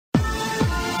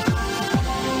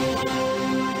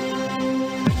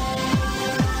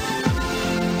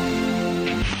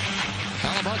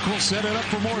set it up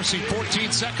for Morrissey.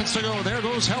 14 seconds to go. There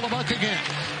goes Hellebuyck again.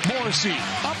 Morrissey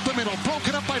up the middle,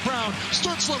 broken up by Brown.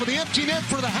 Stützle with the empty net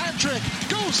for the hat trick.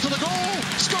 Goes to the goal,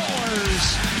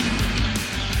 scores.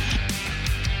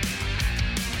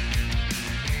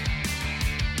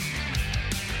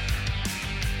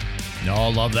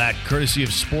 Y'all love that. Courtesy of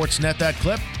Sportsnet, that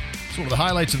clip. It's one of the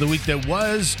highlights of the week that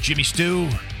was Jimmy Stu.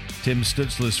 Tim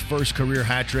Stützle's first career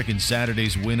hat trick in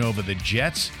Saturday's win over the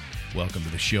Jets. Welcome to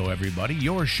the show, everybody.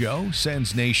 Your show,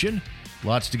 Sens Nation.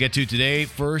 Lots to get to today.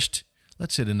 First,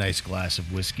 let's hit a nice glass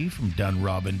of whiskey from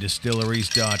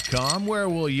DunrobinDistilleries.com. Where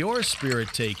will your spirit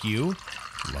take you?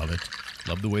 Love it.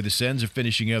 Love the way the Sens are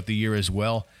finishing out the year as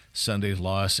well. Sunday's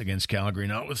loss against Calgary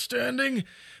notwithstanding.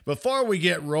 Before we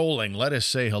get rolling, let us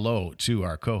say hello to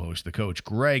our co-host, the coach,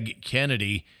 Greg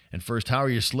Kennedy. And first, how are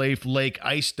your Slave Lake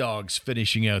Ice Dogs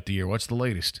finishing out the year? What's the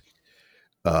latest?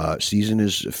 Season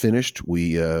is finished.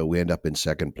 We end up in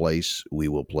second place. We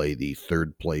will play the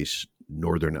third place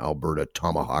Northern Alberta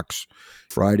Tomahawks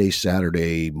Friday,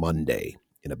 Saturday, Monday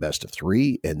in a best of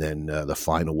three. And then the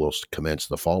final will commence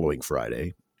the following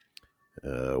Friday.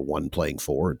 One playing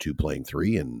 4 and 2 playing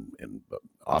 3, and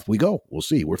off we go. We'll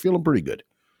see. We're feeling pretty good.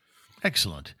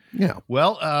 Excellent. Yeah.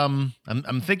 Well,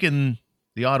 I'm thinking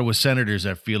the Ottawa Senators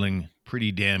are feeling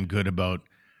pretty damn good about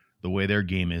the way their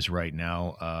game is right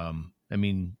now. I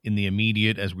mean, in the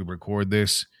immediate, as we record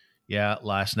this, yeah,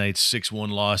 last night's 6-1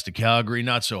 loss to Calgary,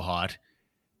 not so hot,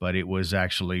 but it was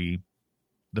actually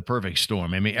the perfect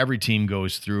storm. I mean, every team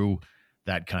goes through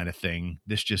that kind of thing.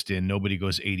 This just in, nobody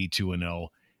goes 82-0.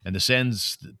 And the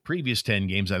Sens, the previous 10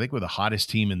 games, I think were the hottest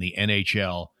team in the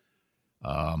NHL.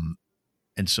 And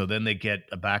so then they get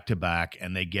a back-to-back,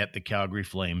 and they get the Calgary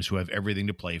Flames, who have everything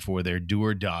to play for. They're do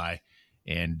or die.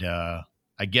 And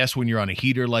I guess when you're on a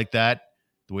heater like that,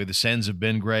 the way the Sens have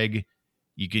been, Greg,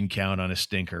 you can count on a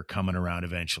stinker coming around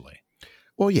eventually.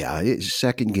 Well, yeah, it's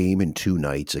second game in 2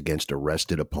 nights against a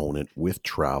rested opponent with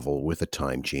travel, with a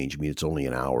time change. I mean, it's only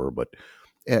an hour, but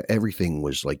everything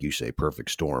was, like you say, perfect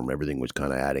storm. Everything was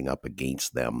kind of adding up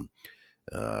against them,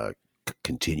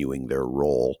 continuing their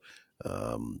role.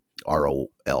 ROLL,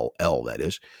 that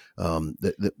is.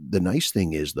 The nice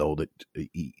thing is, though, that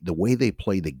the way they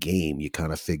play the game, you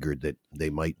kind of figured that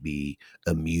they might be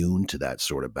immune to that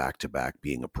sort of back-to-back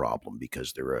being a problem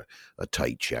because they're a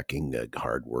tight checking, a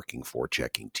hard-working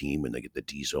forechecking team, and the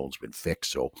D zone's been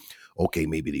fixed. So, okay,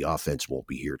 maybe the offense won't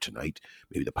be here tonight.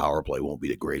 Maybe the power play won't be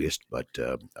the greatest, but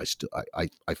I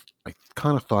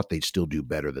kind of thought they'd still do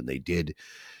better than they did.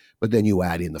 But then you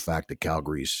add in the fact that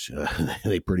Calgary's,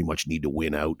 they pretty much need to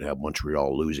win out and have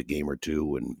Montreal lose a game or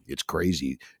two. And it's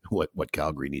crazy what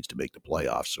Calgary needs to make the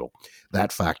playoffs. So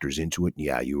that factors into it. And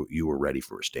yeah, you were ready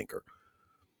for a stinker.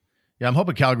 Yeah, I'm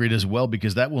hoping Calgary does well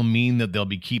because that will mean that they'll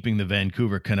be keeping the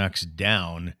Vancouver Canucks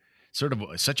down. Sort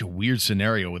of such a weird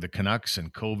scenario with the Canucks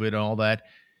and COVID and all that.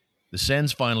 The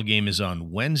Sens' final game is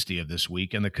on Wednesday of this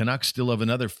week, and the Canucks still have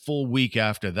another full week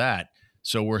after that.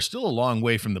 So we're still a long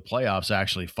way from the playoffs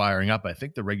actually firing up. I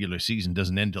think the regular season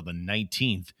doesn't end until the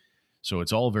 19th, so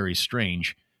it's all very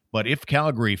strange. But if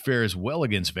Calgary fares well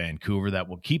against Vancouver, that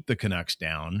will keep the Canucks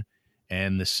down,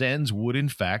 and the Sens would, in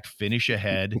fact, finish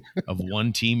ahead of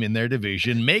one team in their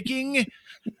division, making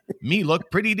me look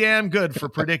pretty damn good for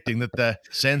predicting that the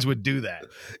Sens would do that.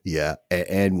 Yeah,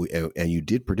 and you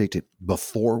did predict it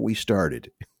before we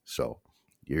started, so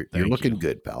you're looking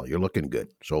good, pal. You're looking good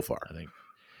so far. I think.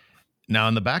 Now,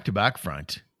 on the back-to-back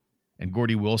front, and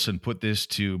Gordie Wilson put this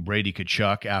to Brady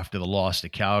Tkachuk after the loss to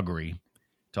Calgary,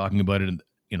 talking about it,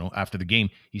 after the game.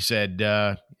 He said,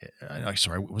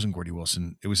 sorry, it wasn't Gordie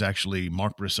Wilson. It was actually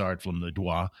Marc Brassard from the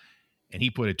Dois, and he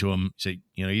put it to him, said,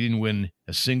 you didn't win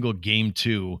a single game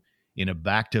 2 in a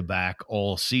back-to-back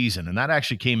all season, and that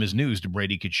actually came as news to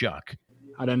Brady Tkachuk.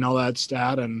 I didn't know that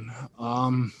stat, and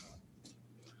I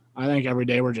think every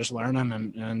day we're just learning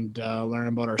and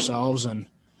learning about ourselves and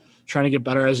trying to get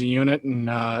better as a unit and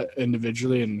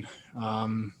individually. And,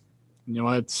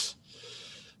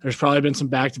 there's probably been some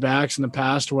back-to-backs in the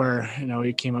past where,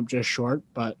 we came up just short,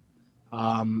 but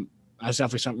that's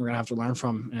definitely something we're going to have to learn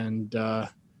from. And,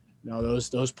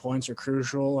 those points are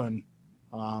crucial, and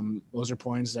those are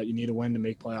points that you need to win to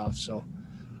make playoffs. So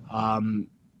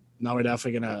now we're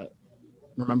definitely going to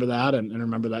remember that and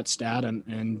remember that stat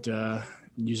and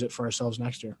use it for ourselves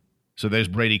next year. So there's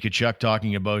Brady Tkachuk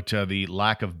talking about the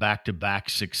lack of back-to-back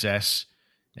success,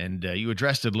 and you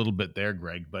addressed it a little bit there,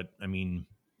 Greg, but, I mean,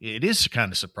 it is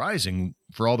kind of surprising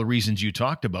for all the reasons you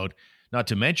talked about, not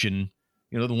to mention,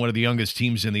 one of the youngest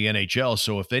teams in the NHL,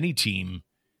 so if any team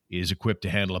is equipped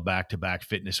to handle a back-to-back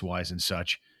fitness-wise and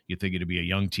such, you'd think it'd be a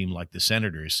young team like the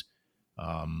Senators.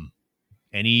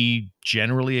 any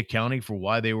generally accounting for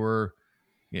why they were,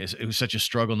 yes, it was such a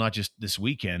struggle, not just this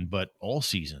weekend, but all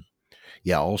season?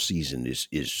 Yeah, all season is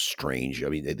strange. I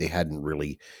mean, they hadn't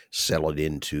really settled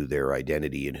into their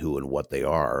identity and who and what they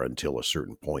are until a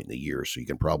certain point in the year. So you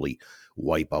can probably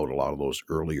wipe out a lot of those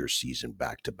earlier season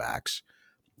back-to-backs.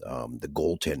 The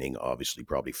goaltending obviously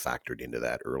probably factored into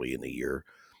that early in the year.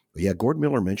 But yeah, Gordon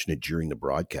Miller mentioned it during the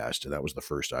broadcast, and that was the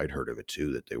first I'd heard of it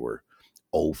too, that they were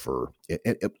 0 for,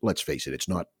 and let's face it, it's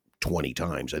not 20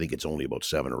 times. I think it's only about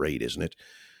 7 or 8, isn't it?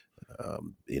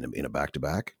 In a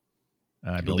back-to-back?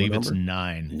 I believe it's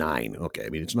 9. 9. Okay. I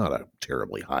mean, it's not a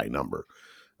terribly high number.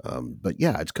 But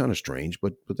yeah, it's kind of strange.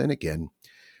 But then again,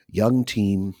 young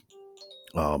team,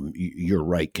 you're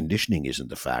right. Conditioning isn't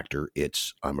the factor.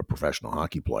 It's I'm a professional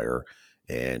hockey player,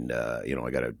 and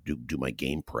I got to do my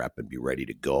game prep and be ready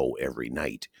to go every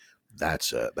night.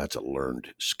 That's a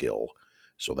learned skill.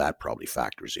 So that probably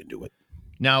factors into it.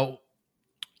 Now,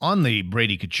 on the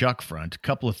Brady Tkachuk front, a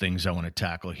couple of things I want to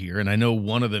tackle here, and I know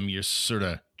one of them you're sort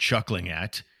of chuckling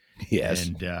at. Yes.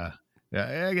 And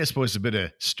I guess it's a bit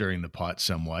of stirring the pot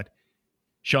somewhat.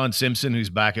 Sean Simpson, who's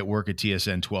back at work at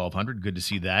TSN 1200, good to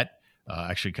see that.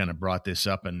 Actually kind of brought this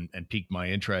up and piqued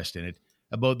my interest in it,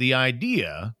 about the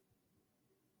idea.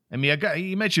 I mean,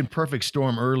 you mentioned perfect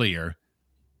storm earlier.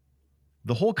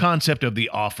 The whole concept of the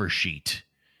offer sheet.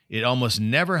 It almost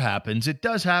never happens. It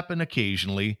does happen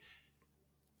occasionally.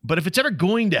 But if it's ever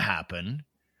going to happen,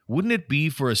 wouldn't it be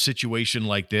for a situation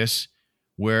like this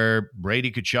where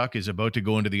Brady Tkachuk is about to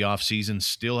go into the offseason,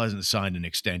 still hasn't signed an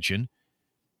extension,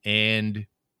 and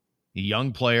a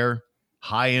young player,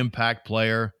 high-impact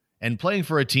player, and playing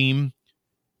for a team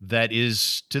that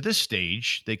is, to this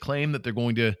stage, they claim that they're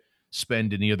going to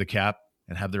spend near the cap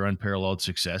and have their unparalleled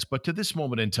success, but to this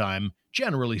moment in time,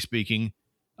 generally speaking,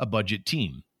 a budget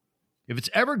team. If it's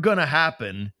ever going to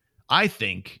happen, I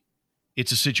think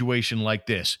it's a situation like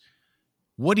this.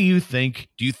 What do you think?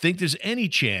 Do you think there's any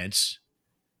chance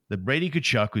that Brady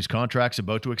Tkachuk, whose contract's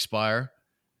about to expire,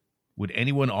 would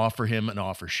anyone offer him an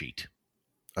offer sheet?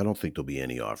 I don't think there'll be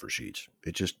any offer sheets.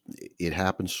 It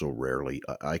happens so rarely.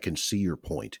 I can see your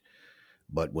point,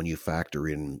 but when you factor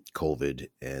in COVID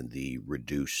and the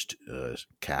reduced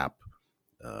cap,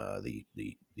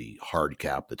 the hard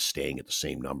cap that's staying at the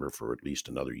same number for at least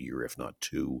another year, if not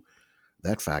 2,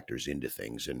 that factors into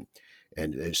things.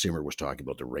 And Simmer was talking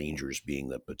about the Rangers being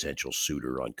the potential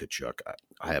suitor on Tkachuk.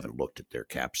 I haven't looked at their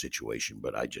cap situation,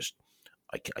 but I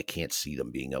can't see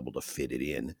them being able to fit it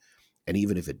in. And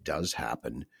even if it does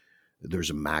happen,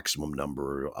 there's a maximum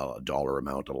number, dollar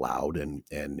amount allowed, and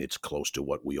it's close to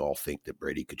what we all think that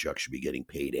Brady Tkachuk should be getting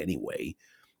paid anyway.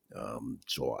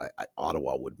 So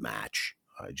Ottawa would match.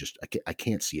 I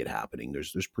can't see it happening.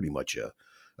 There's pretty much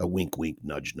a wink, wink,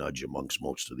 nudge, nudge amongst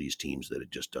most of these teams that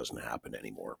it just doesn't happen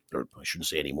anymore. Or I shouldn't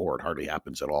say anymore. It hardly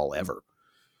happens at all, ever.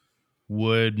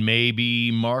 Would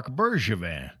maybe Marc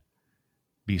Bergevin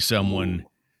be someone? Ooh.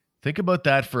 Think about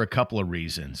that for a couple of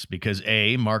reasons. Because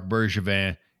A, Marc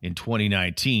Bergevin in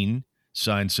 2019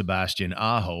 signed Sebastian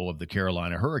Aho of the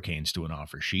Carolina Hurricanes to an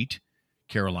offer sheet.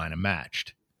 Carolina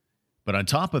matched. But on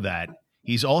top of that,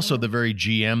 he's also the very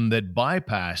GM that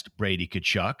bypassed Brady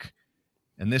Tkachuk.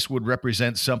 And this would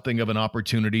represent something of an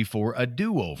opportunity for a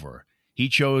do-over. He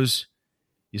chose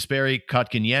Jesperi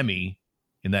Kotkaniemi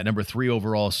in that number 3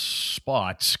 overall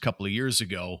spot a couple of years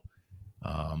ago.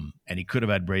 And he could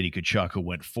have had Brady Tkachuk, who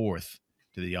went 4th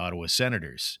to the Ottawa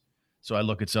Senators. So I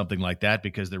look at something like that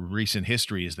because the recent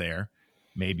history is there,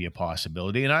 maybe a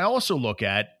possibility. And I also look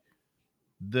at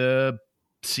the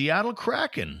Seattle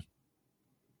Kraken,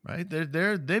 right?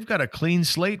 They've got a clean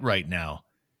slate right now.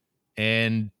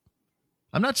 And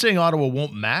I'm not saying Ottawa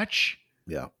won't match.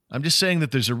 Yeah. I'm just saying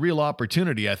that there's a real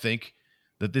opportunity, I think,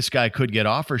 that this guy could get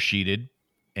offer sheeted.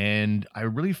 And I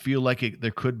really feel like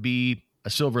there could be a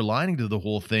silver lining to the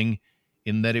whole thing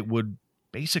in that it would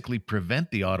basically prevent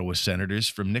the Ottawa Senators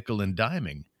from nickel and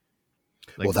diming.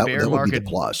 Like, well, that would be the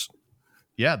plus.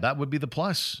 Yeah, that would be the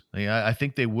plus. I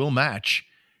think they will match.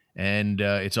 And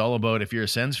it's all about, if you're a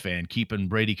Sens fan, keeping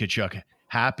Brady Tkachuk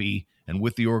happy and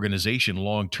with the organization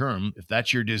long-term. If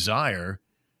that's your desire,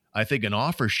 I think an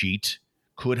offer sheet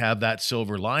could have that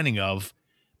silver lining of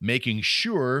making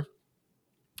sure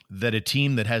that a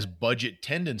team that has budget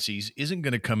tendencies isn't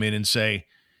going to come in and say,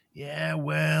 yeah,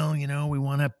 well, we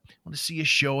want to see you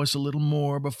show us a little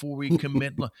more before we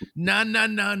commit.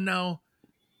 No.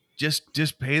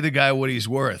 Just pay the guy what he's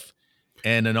worth.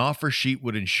 And an offer sheet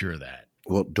would ensure that.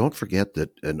 Well, don't forget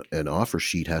that an offer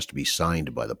sheet has to be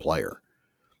signed by the player.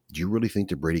 Do you really think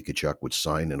that Brady Tkachuk would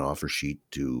sign an offer sheet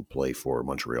to play for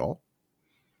Montreal?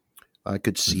 I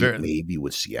could see it maybe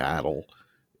with Seattle.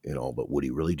 But would he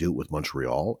really do it with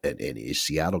Montreal? And is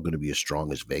Seattle going to be as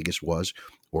strong as Vegas was,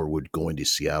 or would going to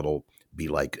Seattle be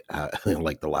like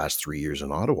like the last 3 years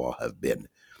in Ottawa have been?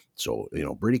 So,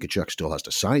 Brady Tkachuk still has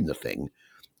to sign the thing.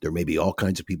 There may be all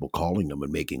kinds of people calling them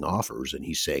and making offers, and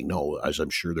he's saying no, as I'm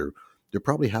sure there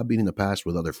probably have been in the past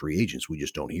with other free agents. We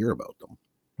just don't hear about them.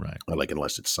 Right. Like,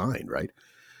 unless it's signed, right?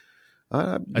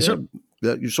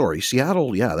 Sorry,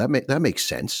 Seattle. Yeah, that makes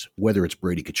sense. Whether it's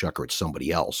Brady Tkachuk or it's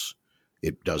somebody else,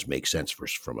 it does make sense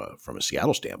from a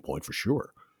Seattle standpoint for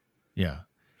sure. Yeah,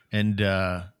 and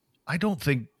I don't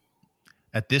think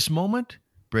at this moment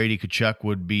Brady Tkachuk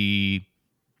would be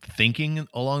thinking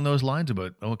along those lines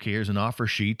about, okay, here's an offer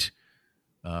sheet.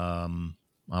 I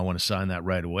want to sign that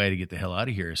right away to get the hell out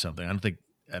of here or something. I don't think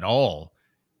at all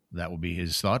that would be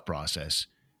his thought process.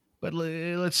 But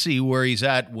let's see where he's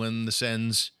at when the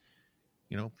Sens,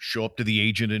 show up to the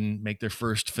agent and make their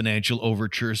first financial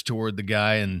overtures toward the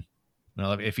guy. And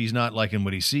if he's not liking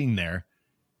what he's seeing there,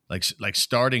 like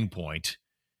starting point,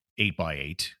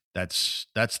 8x8, that's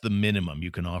the minimum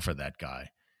you can offer that guy.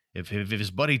 If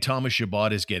his buddy Thomas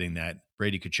Chabot is getting that,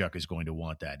 Brady Tkachuk is going to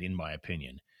want that, in my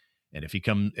opinion. And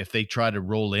if they try to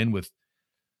roll in with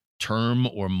term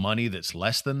or money that's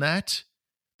less than that,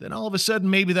 then all of a sudden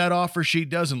maybe that offer sheet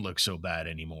doesn't look so bad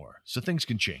anymore. So things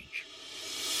can change.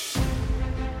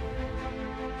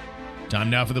 Time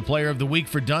now for the player of the week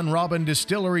for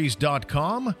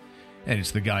DunrobinDistilleries.com. And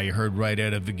it's the guy you heard right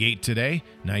out of the gate today,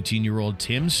 19-year-old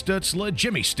Tim Stützle,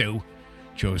 Jimmy Stu.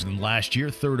 Chosen last year,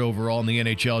 3rd overall in the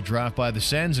NHL draft by the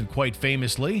Sens, and quite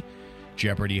famously,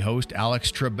 Jeopardy host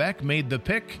Alex Trebek made the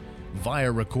pick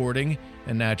via recording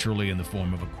and naturally in the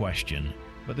form of a question.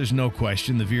 But there's no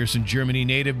question the Viersen, Germany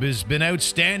native has been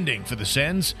outstanding for the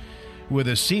Sens, with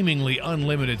a seemingly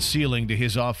unlimited ceiling to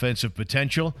his offensive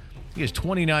potential. He has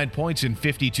 29 points in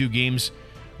 52 games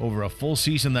over a full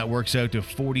season. That works out to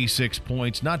 46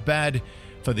 points. Not bad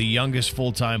for the youngest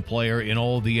full-time player in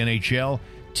all the NHL.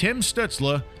 Tim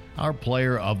Stützle, our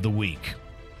player of the week.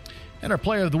 And our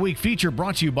player of the week feature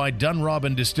brought to you by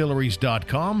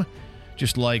DunrobinDistilleries.com.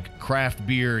 Just like craft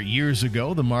beer years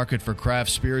ago, the market for craft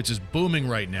spirits is booming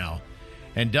right now.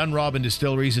 And Dunrobin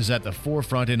Distilleries is at the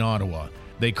forefront in Ottawa.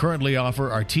 They currently offer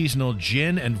artisanal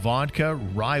gin and vodka,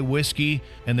 rye whiskey,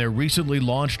 and their recently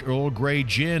launched Earl Grey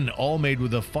gin, all made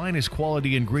with the finest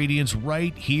quality ingredients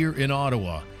right here in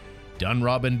Ottawa.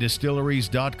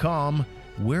 DunrobinDistilleries.com.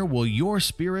 Where will your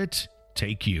spirit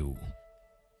take you?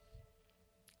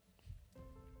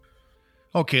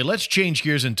 Okay, let's change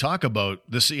gears and talk about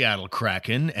the Seattle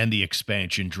Kraken and the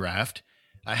expansion draft.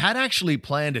 I had actually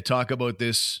planned to talk about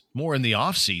this more in the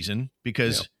offseason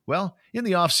because, in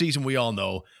the offseason, we all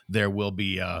know there will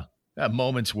be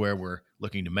moments where we're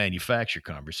looking to manufacture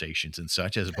conversations and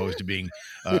such, as opposed to being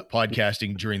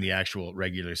podcasting during the actual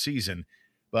regular season.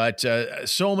 But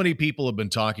so many people have been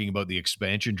talking about the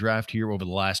expansion draft here over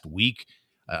the last week.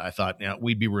 I thought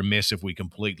we'd be remiss if we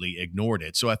completely ignored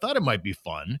it. So I thought it might be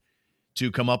fun to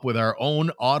come up with our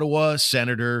own Ottawa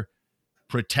Senator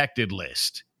protected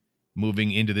list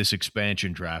moving into this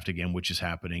expansion draft again, which is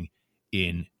happening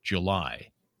in July.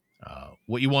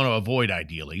 What you want to avoid,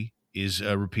 ideally, is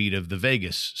a repeat of the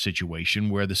Vegas situation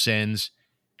where the Sens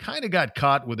kind of got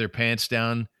caught with their pants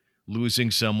down,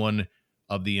 losing someone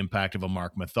of the impact of a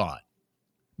Marc Methot.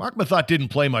 Marc Methot didn't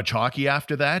play much hockey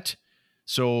after that,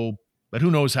 but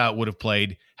who knows how it would have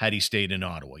played had he stayed in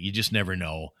Ottawa. You just never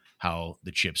know how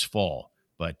the chips fall.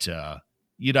 But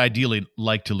you'd ideally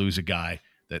like to lose a guy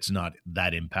that's not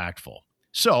that impactful.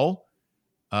 So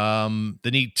the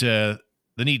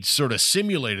neat sort of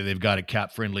simulator they've got at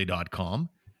capfriendly.com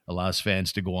allows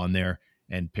fans to go on there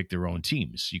and pick their own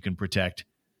teams. You can protect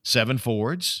 7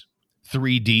 forwards,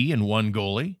 3D, and 1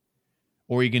 goalie.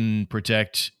 Or you can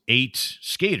protect 8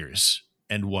 skaters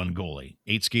and 1 goalie.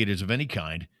 8 skaters of any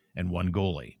kind and 1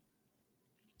 goalie.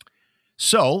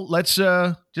 So let's,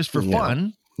 just for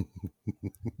fun,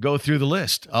 go through the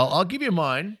list. I'll give you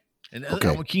mine. And okay.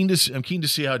 I'm keen to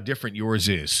see how different yours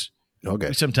is. Okay.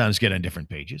 We sometimes get on different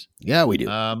pages. Yeah, we do.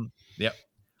 Yep.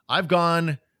 I've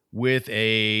gone with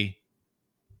a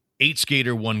 8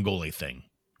 skater, 1 goalie thing.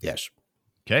 Yes.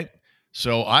 Okay.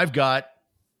 So I've got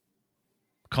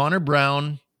Connor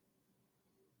Brown.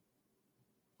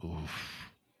 Oof.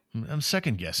 I'm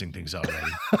second guessing things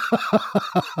already.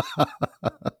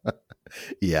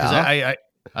 Yeah.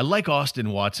 I like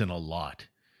Austin Watson a lot,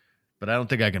 but I don't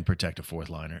think I can protect a 4th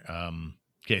liner.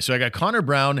 Okay, so I got Connor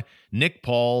Brown, Nick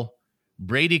Paul,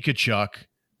 Brady Tkachuk,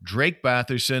 Drake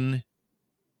Batherson,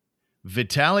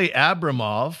 Vitaly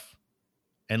Abramov,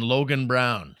 and Logan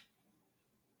Brown.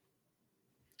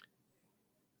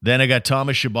 Then I got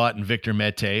Thomas Chabot and Victor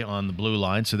Mete on the blue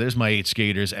line. So there's my 8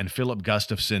 skaters and Philip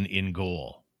Gustafsson in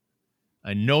goal.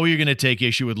 I know you're going to take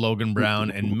issue with Logan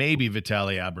Brown and maybe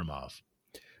Vitaly Abramov.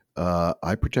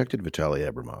 I protected Vitaly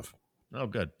Abramov. Oh,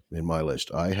 good. In my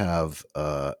list. I have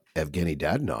Evgeny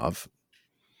Dadonov.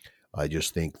 I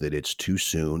just think that it's too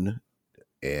soon.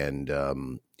 And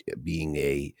being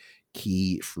a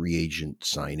key free agent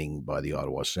signing by the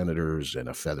Ottawa Senators and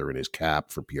a feather in his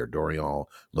cap for Pierre Dorion.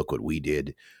 Look what we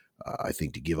did. I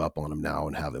think to give up on him now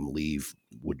and have him leave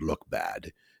would look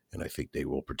bad. And I think they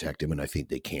will protect him, and I think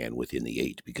they can within the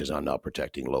 8 because I'm not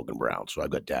protecting Logan Brown. So I've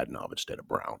got Dadonov instead of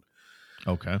Brown.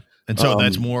 Okay. And so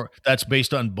that's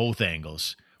based on both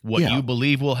angles. What you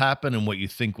believe will happen and what you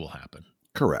think will happen.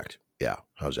 Correct. Yeah.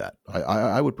 How's that?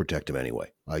 I would protect him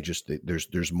anyway. I just,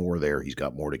 there's more there. He's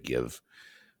got more to give.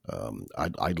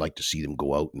 I'd like to see them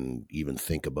go out and even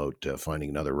think about finding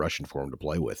another Russian for him to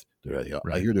play with.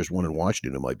 I hear there's one in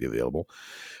Washington that might be available.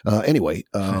 Anyway,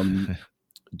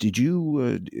 did you?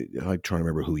 I'm trying to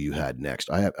remember who you had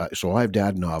next. I have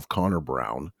Dadonov, Connor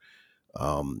Brown,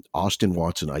 Austin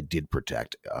Watson. I did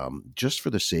protect just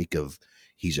for the sake of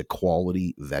he's a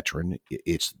quality veteran.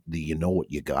 It's the you know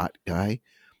what you got guy.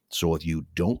 So if you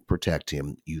don't protect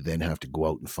him, you then have to go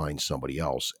out and find somebody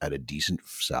else at a decent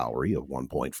salary of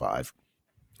 1.5.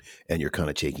 And you're kind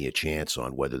of taking a chance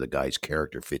on whether the guy's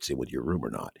character fits in with your room or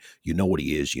not. You know what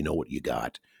he is. You know what you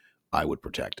got. I would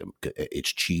protect him.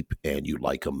 It's cheap and you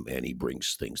like him and he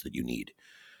brings things that you need.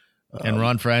 And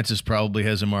Ron Francis probably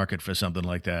has a market for something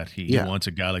like that. He wants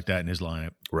a guy like that in his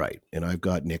lineup. Right. And I've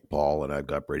got Nick Paul and I've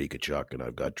got Brady Tkachuk and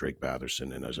I've got Drake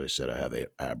Batherson. And as I said, I have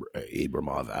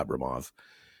Abramov.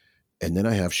 And then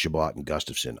I have Chabot and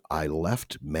Gustafsson. I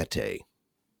left Mete,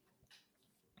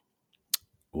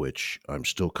 which I'm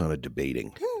still kind of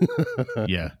debating.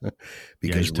 Yeah.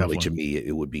 Because really to me,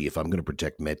 it would be, if I'm going to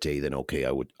protect Mete, then okay,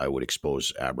 I would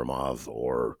expose Abramov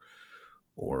or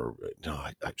no,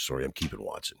 I'm sorry, I'm keeping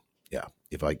Watson. Yeah.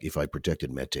 If I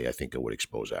protected Mete, I think I would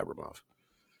expose Abramov.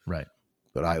 Right.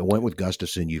 But I went with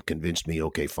Gustafsson. You convinced me.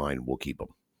 Okay, fine. We'll keep him.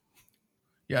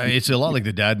 Yeah. It's a lot like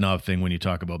the Dadonov thing when you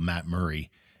talk about Matt Murray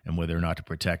and whether or not to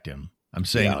protect him. I'm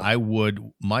saying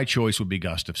my choice would be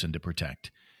Gustafsson to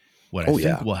protect. What I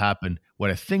think will happen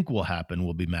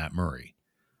will be Matt Murray,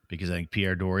 because I think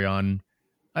Pierre Dorion,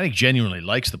 I think genuinely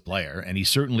likes the player, and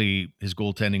his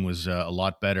goaltending was a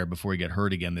lot better before he got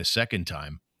hurt again this second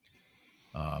time.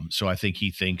 So I think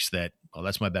he thinks that, well,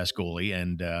 that's my best goalie,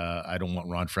 and I don't want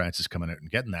Ron Francis coming out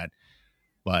and getting that.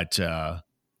 But and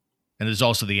there's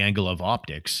also the angle of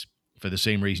optics. For the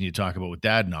same reason you talk about with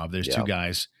Dadonov, there's 2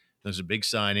 guys. Those are big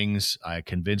signings. I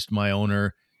convinced my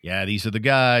owner, these are the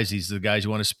guys. These are the guys you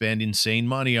want to spend insane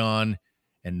money on,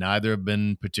 and neither have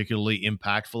been particularly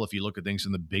impactful if you look at things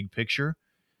in the big picture.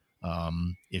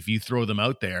 If you throw them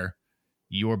out there,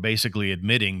 you're basically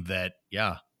admitting that,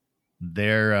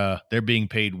 they're being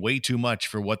paid way too much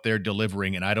for what they're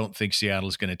delivering, and I don't think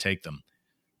Seattle's going to take them.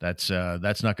 That's not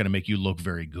going to make you look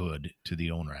very good to the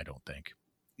owner, I don't think.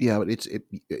 Yeah, but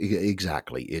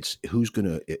exactly. It's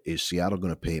is Seattle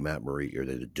going to pay Matt Murray, or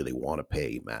do they want to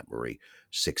pay Matt Murray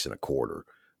 $6.25?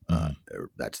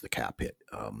 That's the cap hit.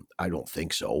 I don't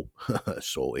think so.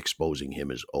 So exposing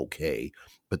him is okay.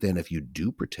 But then if you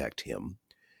do protect him,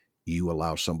 you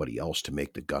allow somebody else to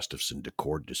make the Gustafsson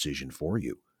Decord decision for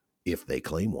you if they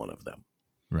claim one of them.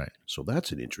 Right. So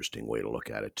that's an interesting way to look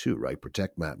at it too, right?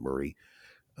 Protect Matt Murray.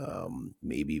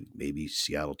 Maybe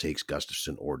Seattle takes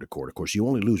Gustafsson or Decord. Of course, you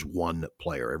only lose one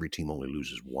player. Every team only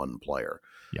loses one player.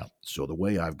 Yeah. So the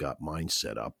way I've got mine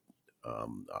set up,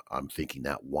 I'm thinking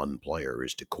that one player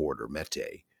is Decord or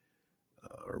Mete,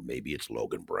 or maybe it's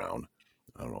Logan Brown.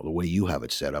 I don't know. The way you have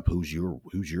it set up, who's your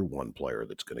one player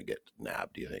that's going to get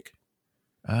nabbed, do you think?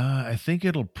 I think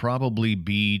it'll probably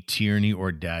be Tierney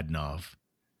or Dadonov.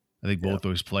 I think both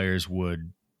those players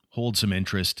would hold some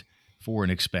interest for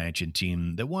an expansion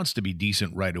team that wants to be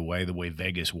decent right away, the way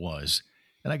Vegas was.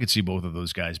 And I could see both of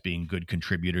those guys being good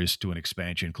contributors to an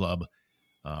expansion club.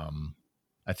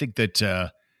 I think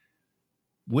that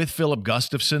with Philip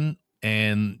Gustafsson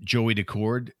and Joey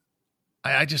Decord,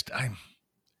 I just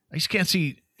can't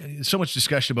see so much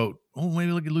discussion about,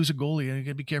 maybe we could lose a goalie. You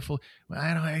got to be careful.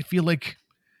 I feel like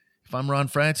if I'm Ron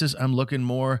Francis, I'm looking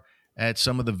more at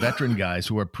some of the veteran guys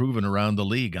who are proven around the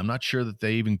league. I'm not sure that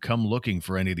they even come looking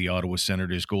for any of the Ottawa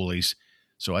Senators goalies.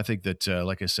 So I think that,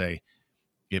 like I say,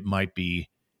 it might be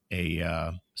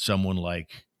someone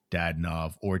like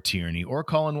Dadonov or Tierney or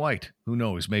Colin White. Who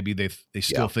knows? Maybe they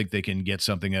still think they can get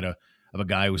something of a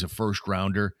guy who's a first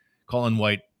rounder. Colin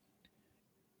White,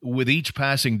 with each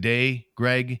passing day,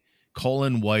 Greg,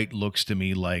 Colin White looks to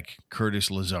me like Curtis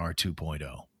Lazar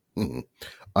 2.0. Mhm.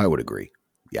 I would agree.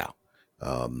 Yeah.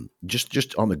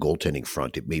 Just on the goaltending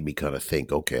front, it made me kind of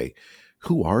think, okay,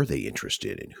 who are they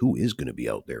interested in? Who is going to be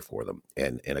out there for them?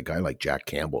 And a guy like Jack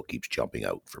Campbell keeps jumping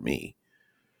out for me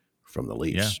from the Yeah.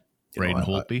 Leafs. Braden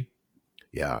Holtby.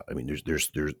 Yeah. I mean,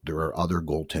 there are other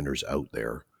goaltenders out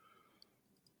there.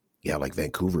 Yeah, like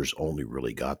Vancouver's only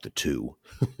really got the two.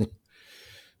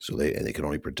 So they can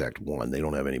only protect one. They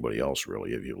don't have anybody else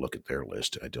really. If you look at their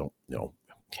list, I don't know.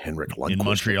 Henrik Lundqvist In will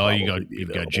Montreal, probably be you've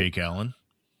got available. Jake Allen.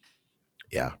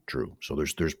 Yeah, true. So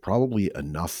there's probably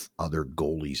enough other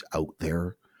goalies out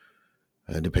there,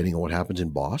 depending on what happens in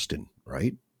Boston,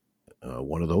 right?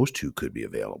 One of those two could be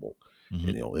available, Mhm.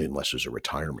 and, unless there's a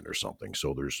retirement or something.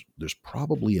 So there's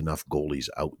probably enough goalies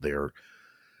out there.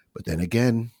 But then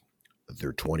again,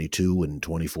 they're 22 and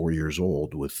 24 years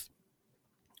old with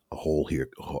a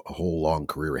whole long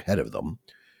career ahead of them.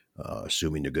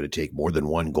 Assuming they're going to take more than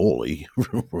one goalie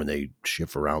when they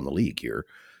shift around the league here.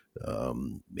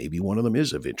 Maybe one of them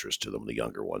is of interest to them, the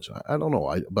younger ones. I don't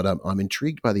know. But I'm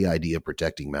intrigued by the idea of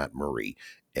protecting Matt Murray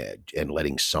and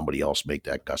letting somebody else make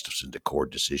that Gustafson Daccord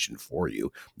decision for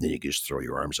you. And then you just throw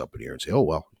your arms up in the air and say, oh,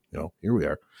 well, here we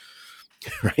are.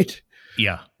 Right?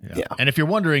 Yeah. And if you're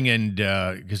wondering, and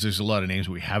because there's a lot of names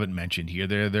we haven't mentioned here,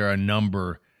 there are a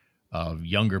number of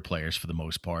younger players for the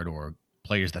most part, or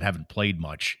players that haven't played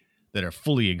much, that are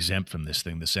fully exempt from this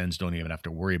thing. The Sens don't even have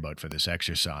to worry about for this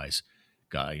exercise.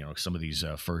 Some of these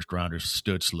first rounders,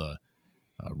 Stützle,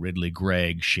 Ridley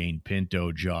Gregg, Shane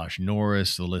Pinto, Josh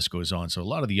Norris, the list goes on. So a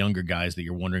lot of the younger guys that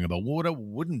you're wondering about,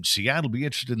 wouldn't Seattle be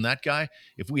interested in that guy?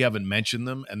 If we haven't mentioned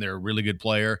them and they're a really good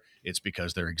player, it's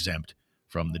because they're exempt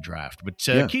from the draft. But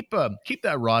keep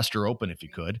that roster open if you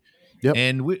could. Yep.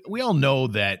 And we all know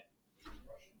that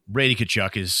Brady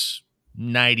Tkachuk is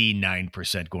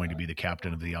 99% going to be the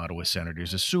captain of the Ottawa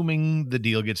Senators, assuming the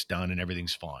deal gets done and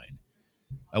everything's fine.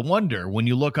 I wonder, when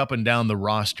you look up and down the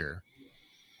roster,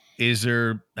 I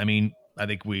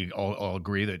think we all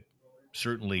agree that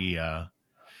certainly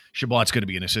Chabot's going to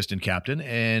be an assistant captain,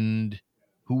 and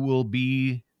who will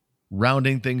be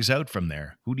rounding things out from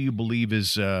there? Who do you believe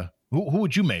is who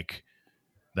would you make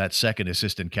that second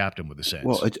assistant captain with the Sens?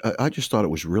 Well, I just thought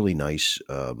it was really nice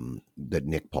that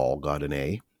Nick Paul got an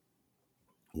A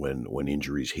when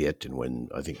injuries hit, and when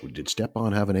I think did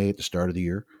Stepan have an A at the start of the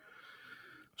year?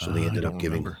 So they ended up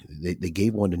giving they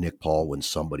gave one to Nick Paul when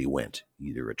somebody went,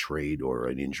 either a trade or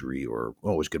an injury, or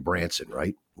it was Gudbranson,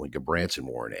 right? When Gudbranson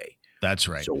wore an A. That's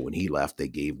right. So when he left, they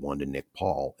gave one to Nick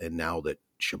Paul, and now that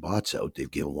Chabot's out,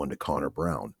 they've given one to Connor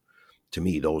Brown. To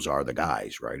me, those are the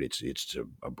guys, right? It's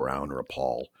a Brown or a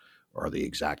Paul are the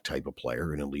exact type of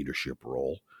player in a leadership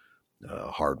role,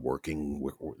 hardworking,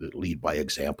 lead by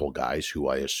example guys who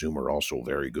I assume are also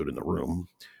very good in the room.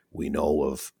 We know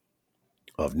of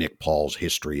Nick Paul's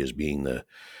history as being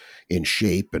in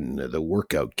shape and the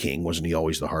workout king. Wasn't he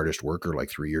always the hardest worker,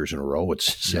 like 3 years in a row at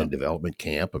Sen Development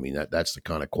Camp? I mean, that's the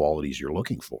kind of qualities you're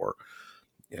looking for.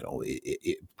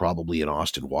 It probably an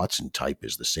Austin Watson type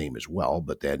is the same as well,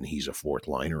 but then he's a fourth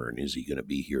liner, and is he going to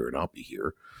be here or not be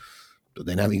here? But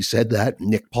then, having said that,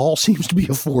 Nick Paul seems to be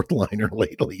a fourth liner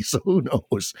lately, so who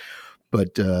knows?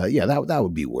 But that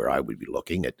would be where I would be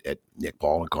looking at Nick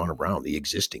Paul and Connor Brown, the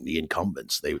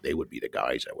incumbents. They would be the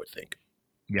guys, I would think.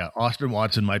 Yeah, Austin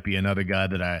Watson might be another guy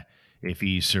that if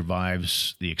he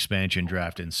survives the expansion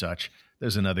draft and such,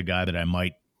 there's another guy that I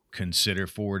might consider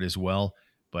for it as well.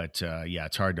 But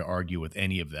it's hard to argue with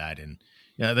any of that. And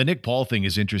the Nick Paul thing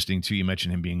is interesting too. You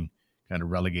mentioned him being kind of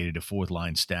relegated to fourth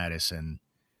line status, and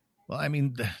well, I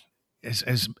mean, as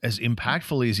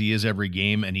impactful as he is every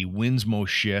game, and he wins most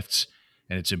shifts,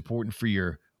 and it's important for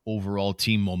your overall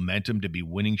team momentum to be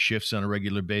winning shifts on a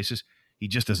regular basis, he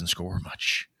just doesn't score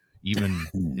much. Even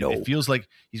It feels like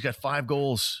he's got 5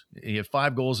 goals. He had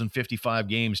 5 goals in 55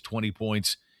 games, 20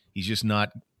 points. He's just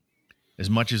not, as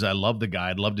much as I love the guy,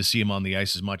 I'd love to see him on the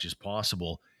ice as much as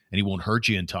possible, and he won't hurt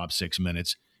you in top 6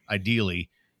 minutes, ideally.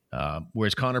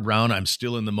 Whereas Connor Brown, I'm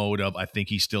still in the mode of, I think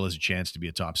he still has a chance to be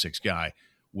a top 6 guy.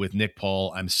 With Nick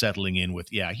Paul, I'm settling in with,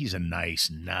 he's a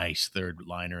nice third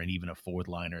liner and even a fourth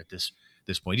liner at this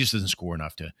point. He just doesn't score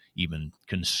enough to even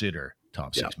consider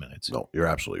top 6 minutes. No, you're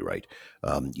absolutely right.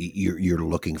 You're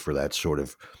looking for that sort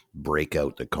of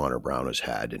breakout that Connor Brown has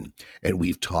had. And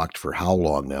we've talked for how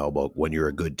long now about when you're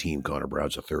a good team, Connor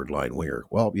Brown's a third line winger.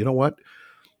 Well, you know what?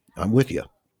 I'm with you.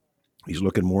 He's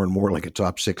looking more and more like a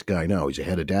top 6 guy now. He's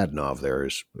ahead of Dadonov there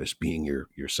as being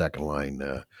your second line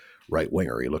right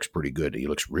winger. He looks pretty good. He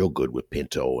looks real good with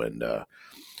Pinto and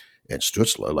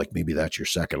Stützle. Like maybe that's your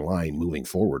second line moving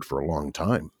forward for a long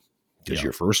time, because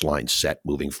your first line's set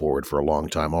moving forward for a long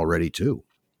time already too.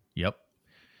 Yep.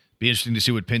 be interesting to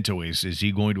see what Pinto is. Is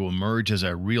he going to emerge as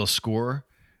a real scorer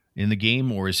in the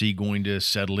game, or is he going to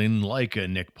settle in like a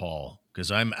Nick Paul?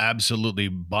 Because I'm absolutely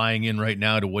buying in right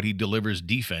now to what he delivers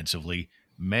defensively.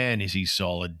 Man, is he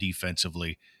solid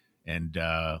defensively. And,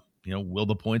 will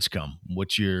the points come?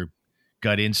 What's your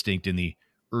gut instinct in the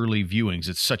early viewings?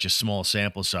 It's such a small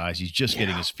sample size. He's just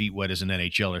getting his feet wet as an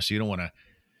NHLer, so you don't want to,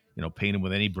 paint him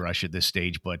with any brush at this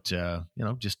stage. But,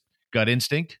 just gut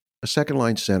instinct. A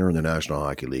second-line center in the National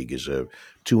Hockey League is a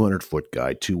 200-foot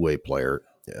guy, two-way player.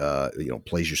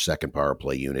 Plays your second power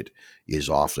play unit, is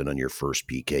often on your first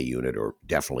PK unit or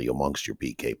definitely amongst your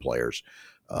PK players.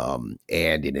 And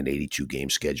in an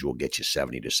 82-game schedule, get you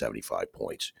 70 to 75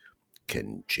 points.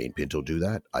 Can Shane Pinto do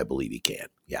that? I believe he can.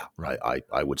 Yeah, right.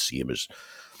 I would see him as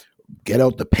get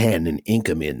out the pen and ink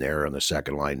him in there on the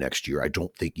second line next year. I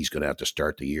don't think he's going to have to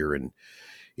start the year in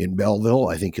Belleville.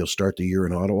 I think he'll start the year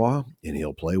in Ottawa, and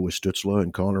he'll play with Stützle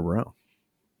and Connor Brown.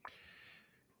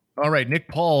 All right, Nick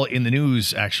Paul in the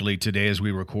news actually today as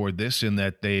we record this, in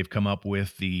that they've come up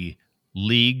with the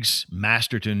league's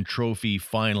Masterton Trophy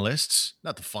finalists.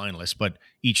 Not the finalists, but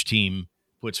each team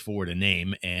puts forward a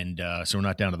name, and so we're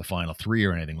not down to the final three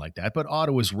or anything like that. But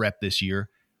Ottawa's rep this year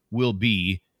will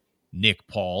be Nick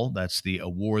Paul. That's the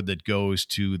award that goes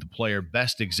to the player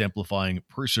best exemplifying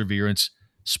perseverance,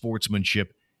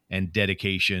 sportsmanship, and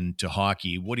dedication to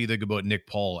hockey. What do you think about Nick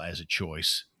Paul as a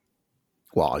choice?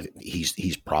 Well,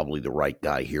 he's probably the right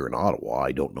guy here in Ottawa.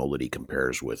 I don't know that he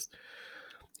compares with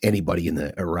anybody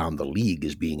around the league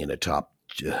as being in a top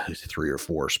 3 or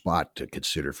 4 spot to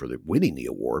consider for winning the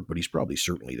award, but he's probably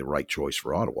certainly the right choice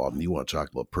for Ottawa. I mean, you want to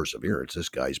talk about perseverance. This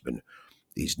guy's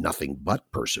he's nothing but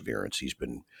perseverance. He's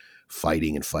been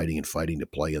fighting and fighting and fighting to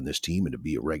play on this team and to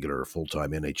be a regular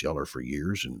full-time NHLer for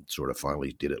years, and sort of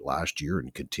finally did it last year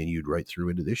and continued right through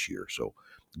into this year. So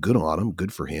good on him,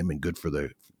 good for him, and good for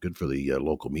the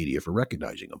local media for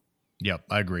recognizing him. Yeah,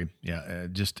 I agree. Yeah,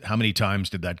 just how many times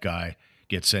did that guy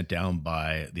get sent down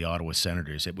by the Ottawa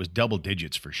Senators? It was double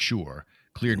digits for sure.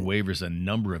 Cleared waivers a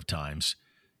number of times,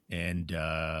 and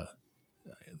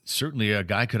certainly a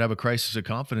guy could have a crisis of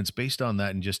confidence based on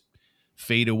that and just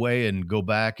fade away and go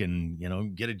back and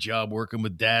get a job working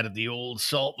with dad at the old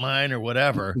salt mine or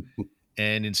whatever.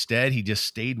 And instead, he just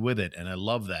stayed with it, and I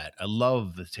love that. I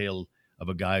love the tale of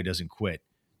a guy who doesn't quit,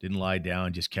 didn't lie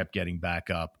down, just kept getting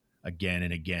back up again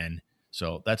and again.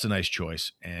 So that's a nice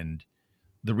choice. And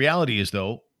the reality is,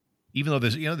 though, even though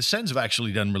the Sens have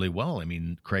actually done really well. I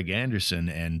mean, Craig Anderson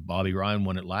and Bobby Ryan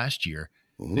won it last year.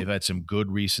 Mm-hmm. They've had some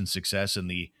good recent success in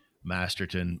the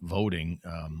Masterton voting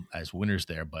as winners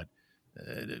there. But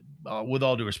with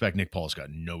all due respect, Nick Paul's got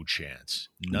no chance,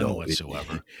 none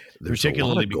whatsoever.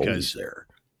 Particularly because there.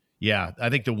 Yeah, I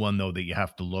think the one, though, that you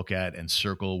have to look at and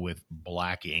circle with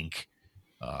black ink,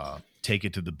 take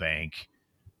it to the bank,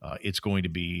 it's going to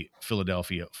be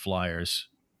Philadelphia Flyers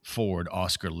forward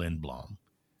Oscar Lindblom.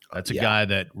 That's a guy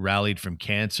that rallied from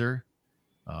cancer,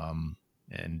 and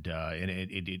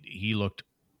he looked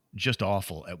just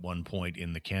awful at one point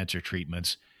in the cancer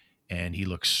treatments, and he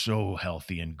looks so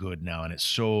healthy and good now, and it's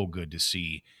so good to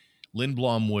see.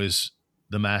 Lindblom was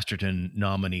the Masterton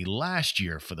nominee last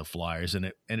year for the Flyers, and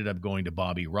it ended up going to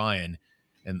Bobby Ryan,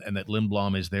 and that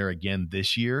Lindblom is there again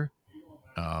this year.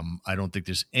 I don't think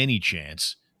there's any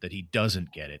chance that he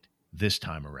doesn't get it this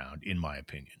time around, in my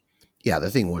opinion. Yeah, the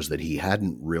thing was that he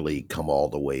hadn't really come all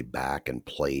the way back and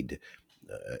played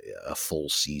a full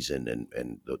season,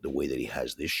 and the way that he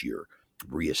has this year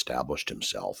reestablished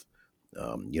himself.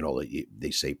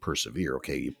 They say persevere,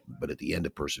 okay, but at the end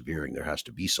of persevering, there has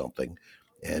to be something.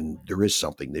 And there is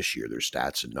something this year. There's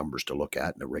stats and numbers to look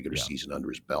at and a regular season under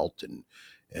his belt.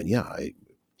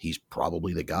 He's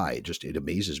probably the guy. It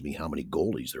amazes me how many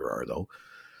goalies there are, though.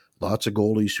 Lots of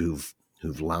goalies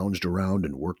who've lounged around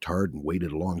and worked hard and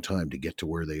waited a long time to get to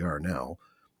where they are now.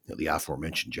 The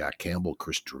aforementioned Jack Campbell,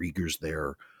 Chris Driedger's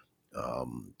there,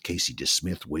 Casey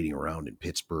DeSmith waiting around in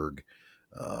Pittsburgh.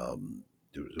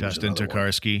 Dustin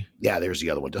Tokarski. Yeah, there's the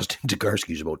other one. Dustin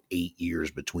Tokarski's about 8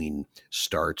 years between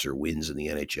starts or wins in the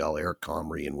NHL. Eric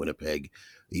Comrie in Winnipeg,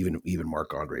 even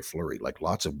Marc-Andre Fleury. Like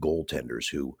lots of goaltenders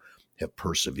who have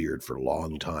persevered for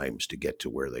long times to get to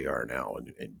where they are now,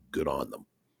 and good on them.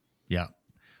 Yeah.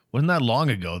 Wasn't that long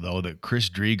ago, though, that Chris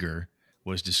Driedger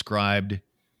was described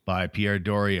by Pierre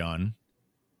Dorion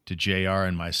to JR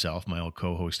and myself, my old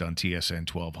co-host on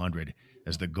TSN 1200,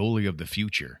 as the goalie of the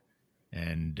future.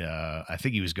 And I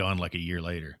think he was gone like a year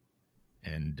later.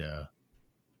 And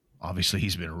obviously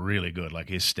he's been really good. Like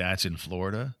his stats in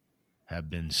Florida have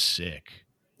been sick.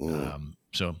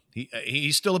 So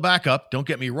he's still a backup. Don't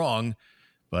get me wrong.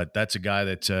 But that's a guy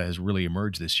that has really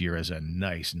emerged this year as a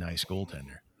nice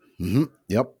goaltender. Mm-hmm.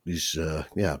 Yep. He's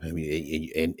yeah. I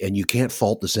mean, and you can't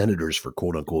fault the Senators for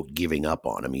quote unquote giving up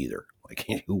on him either. Like,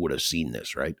 who would have seen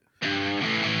this, right?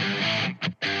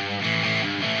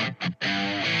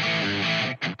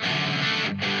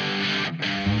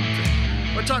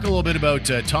 We'll talk a little bit about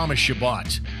Thomas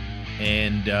Chabot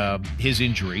and his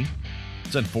injury.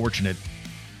 It's unfortunate.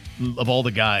 Of all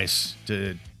the guys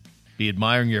to be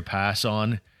admiring your pass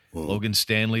on, Logan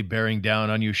Stanley bearing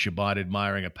down on you, Chabot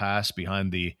admiring a pass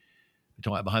behind the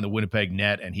Winnipeg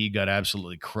net, and he got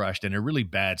absolutely crushed in a really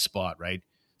bad spot, right?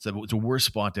 So it's a worse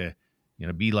spot to,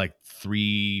 be like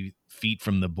 3 feet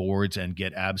from the boards and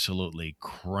get absolutely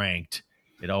cranked.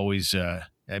 It always,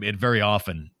 it very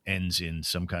often ends in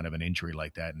some kind of an injury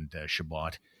like that, and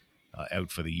Chabot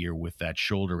out for the year with that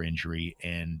shoulder injury.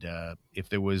 And if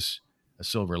there was a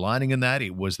silver lining in that,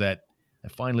 it was that I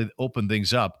finally opened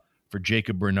things up for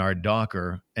Jacob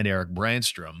Bernard-Docker and Eric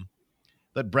Brandstrom.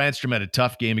 That Brandstrom had a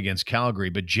tough game against Calgary,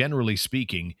 but generally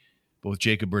speaking, both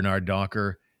Jacob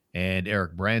Bernard-Docker and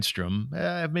Eric Brandstrom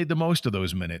have made the most of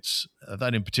those minutes. I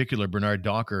thought in particular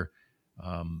Bernard-Docker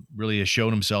really has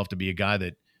shown himself to be a guy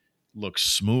that looks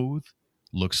smooth,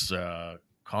 looks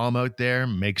calm out there,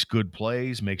 makes good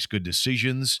plays, makes good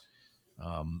decisions.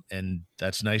 And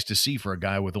that's nice to see for a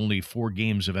guy with only 4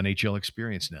 games of NHL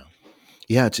experience now.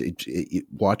 Yeah,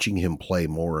 watching him play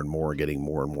more and more, getting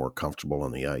more and more comfortable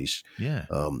on the ice. Yeah.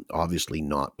 Obviously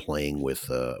not playing with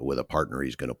a partner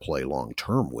he's going to play long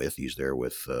term with. He's there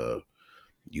with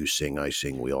you sing, I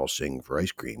sing, we all sing for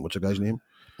ice cream. What's the guy's name?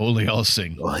 Ole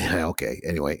Alsing. Oh, yeah, okay.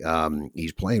 Anyway,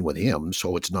 he's playing with him,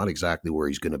 so it's not exactly where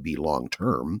he's going to be long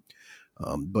term.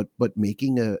 But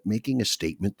making a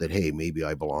statement that, hey, maybe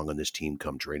I belong on this team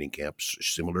come training camp,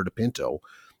 similar to Pinto.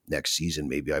 Next season,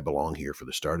 maybe I belong here for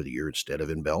the start of the year instead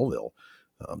of in Belleville.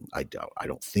 I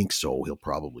don't think so. He'll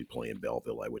probably play in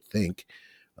Belleville, I would think.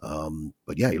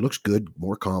 But yeah, he looks good,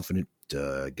 more confident,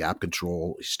 gap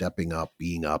control, stepping up,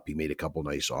 being up. He made a couple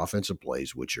nice offensive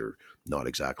plays, which are not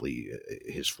exactly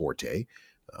his forte.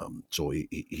 So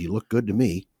he looked good to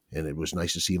me, and it was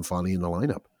nice to see him finally in the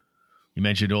lineup. You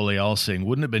mentioned Ole Alsing.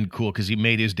 Wouldn't it have been cool because he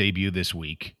made his debut this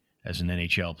week as an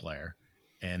NHL player,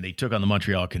 and they took on the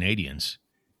Montreal Canadiens.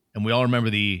 And we all remember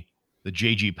the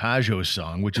J.G. Pajot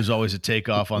song, which is always a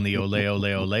takeoff on the Ole Ole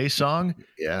Ole song.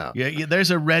 Yeah. Yeah, there's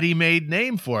a ready-made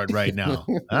name for it right now.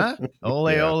 Huh? Ole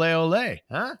Ole Ole.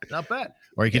 Huh? Not bad.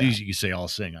 Or you could say I'll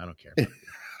sing. I don't care.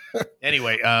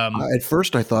 Anyway. At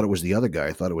first, I thought it was the other guy.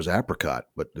 I thought it was Apricot,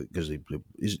 but because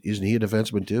isn't he a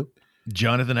defenseman too?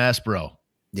 Jonathan Aspro.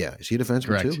 Yeah. Is he a defenseman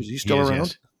Correct. too? Is he still around?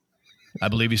 Yes. I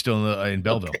believe he's still in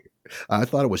Belleville. Okay. I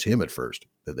thought it was him at first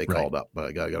that they called up, but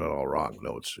I got it all wrong.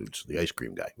 No, it's the ice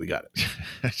cream guy. We got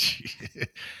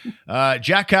it.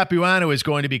 Jack Capuano is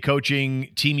going to be coaching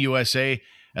Team USA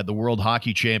at the World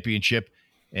Hockey Championship.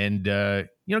 And,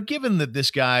 given that this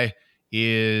guy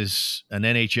is an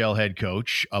NHL head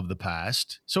coach of the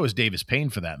past, so is Davis Payne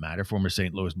for that matter, former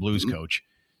St. Louis Blues coach.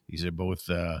 These are both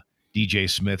DJ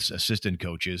Smith's assistant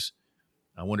coaches.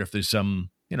 I wonder if there's some,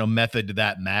 method to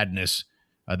that madness.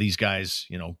 These guys,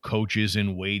 coaches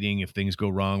in waiting. If things go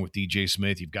wrong with DJ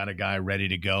Smith, you've got a guy ready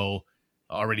to go,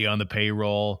 already on the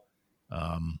payroll.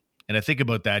 And I think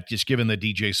about that, just given that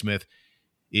DJ Smith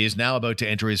is now about to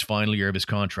enter his final year of his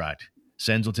contract.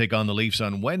 Sens will take on the Leafs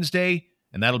on Wednesday,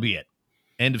 and that'll be it.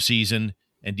 End of season,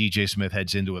 and DJ Smith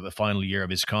heads into the final year of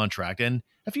his contract. And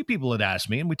a few people had asked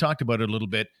me, and we talked about it a little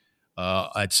bit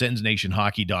at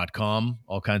SensNationHockey.com.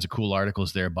 All kinds of cool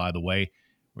articles there, by the way,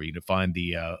 where you can find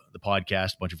the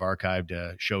podcast, a bunch of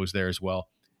archived shows there as well.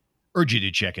 Urge you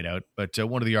to check it out. But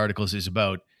one of the articles is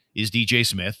about, is DJ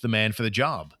Smith the man for the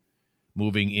job?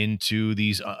 Moving into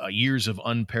these years of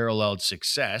unparalleled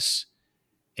success.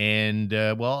 And,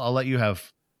 I'll let you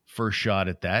have first shot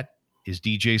at that. Is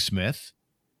DJ Smith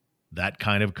that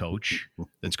kind of coach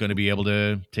that's going to be able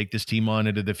to take this team on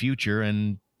into the future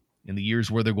and in the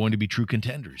years where they're going to be true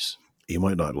contenders? You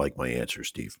might not like my answer,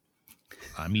 Steve.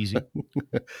 I'm easy.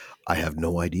 I have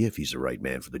no idea if he's the right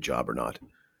man for the job or not.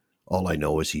 All I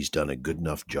know is he's done a good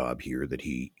enough job here that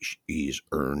he's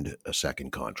earned a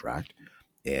second contract,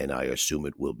 and I assume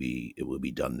it will be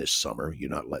done this summer. You're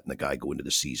not letting the guy go into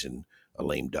the season a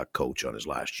lame duck coach on his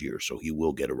last year, so he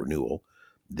will get a renewal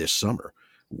this summer.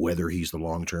 Whether he's the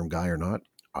long-term guy or not,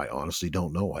 I honestly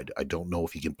don't know. I don't know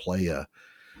if he can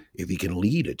if he can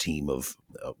lead a team of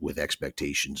with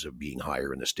expectations of being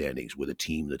higher in the standings, with a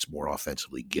team that's more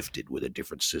offensively gifted, with a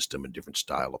different system and different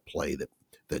style of play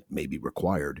that may be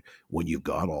required when you've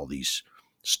got all these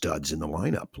studs in the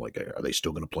lineup. Like, are they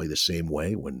still going to play the same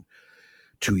way when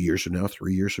 2 years from now,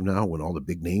 3 years from now, when all the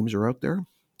big names are out there?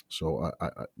 So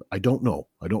I don't know.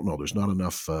 I don't know. There's not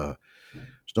enough. There's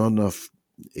not enough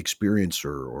experience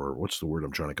or what's the word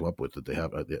I'm trying to come up with that they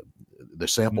have. The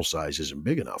sample size isn't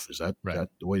big enough. Is that Right. that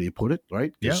the way you put it?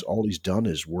 Right? Because all he's done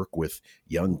is work with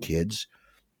young kids,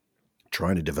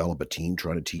 trying to develop a team,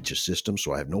 trying to teach a system.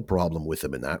 So I have no problem with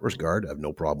him in that regard. I have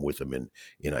no problem with him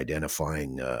in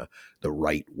identifying the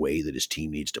right way that his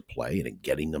team needs to play and in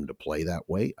getting them to play that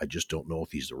way. I just don't know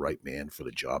if he's the right man for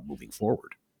the job moving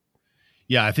forward.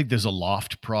 Yeah, I think there's a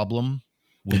loft problem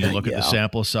when you look at the Yeah.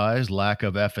 sample size, lack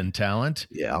of effing talent.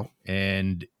 Yeah.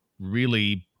 And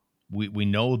really, we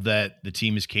know that the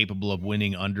team is capable of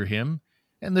winning under him.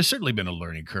 And there's certainly been a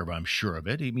learning curve, I'm sure of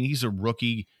it. I mean, he's a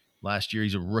rookie. Last year,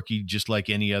 he's a rookie just like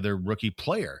any other rookie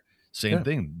player. Same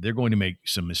thing. They're going to make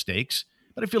some mistakes.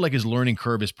 But I feel like his learning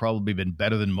curve has probably been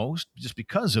better than most just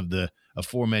because of the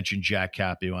aforementioned Jack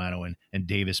Capuano and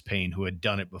Davis Payne, who had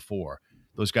done it before.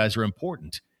 Those guys are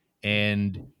important.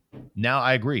 And now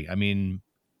I agree. I mean,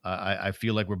 I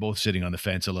feel like we're both sitting on the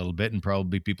fence a little bit, and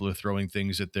probably people are throwing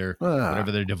things at their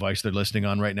whatever their device they're listening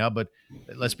on right now. But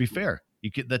let's be fair.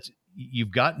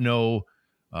 You've got no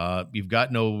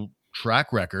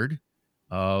track record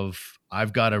of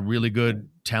I've got a really good,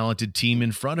 talented team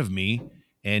in front of me,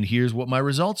 and here's what my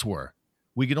results were.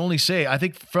 We can only say, I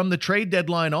think from the trade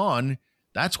deadline on,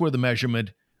 that's where the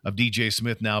measurement of DJ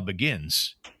Smith now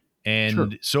begins.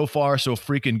 And so far, so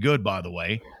freaking good, by the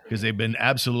way, because they've been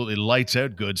absolutely lights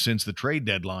out good since the trade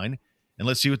deadline. And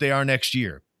let's see what they are next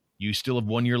year. You still have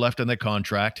 1 year left on that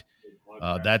contract.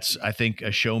 That's, I think,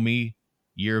 a show me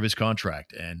year of his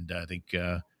contract. And I think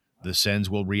the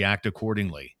Sens will react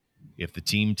accordingly. If the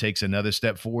team takes another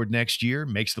step forward next year,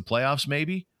 makes the playoffs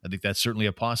maybe, I think that's certainly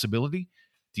a possibility.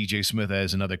 DJ Smith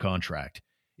has another contract.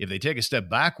 If they take a step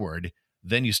backward,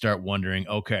 then you start wondering,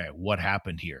 okay, what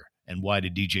happened here? And why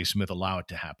did DJ Smith allow it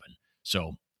to happen?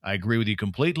 So I agree with you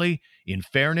completely. In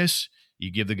fairness,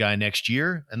 you give the guy next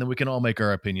year, and then we can all make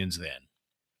our opinions then.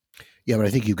 Yeah, but I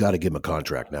think you've got to give him a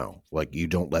contract now. Like, you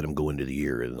don't let him go into the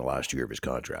year in the last year of his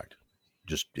contract.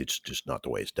 It's just not the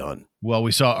way it's done. Well,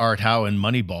 we saw Art Howe in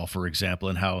Moneyball, for example,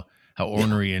 and how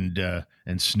ornery and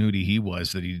snooty he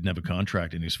was that he didn't have a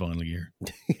contract in his final year.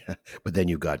 Yeah. But then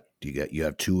you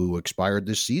have two who expired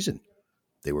this season.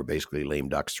 They were basically lame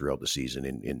ducks throughout the season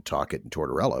in Tocchet and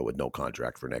Tortorella with no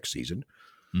contract for next season.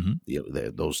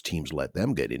 Mm-hmm. Those teams let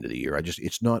them get into the year.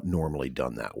 It's not normally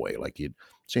done that way. Like,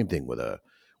 same thing with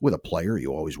a player.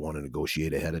 You always want to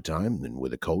negotiate ahead of time, and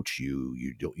with a coach,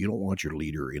 you don't want your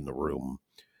leader in the room.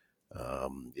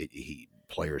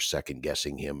 Players second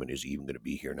guessing him, and is he even going to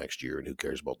be here next year? And who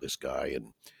cares about this guy?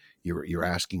 And you're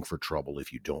asking for trouble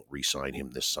if you don't re-sign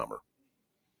him this summer.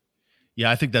 Yeah,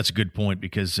 I think that's a good point,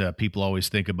 because people always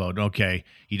think about, okay,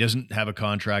 he doesn't have a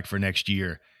contract for next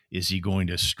year. Is he going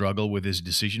to struggle with his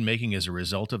decision-making as a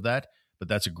result of that? But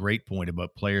that's a great point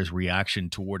about players' reaction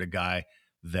toward a guy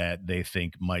that they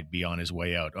think might be on his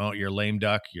way out. Oh, you're a lame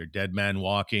duck. You're dead man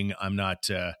walking. I'm not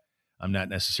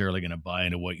necessarily going to buy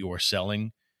into what you're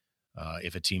selling.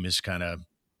 If a team is kind of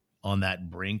on that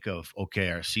brink of,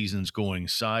 okay, our season's going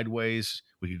sideways,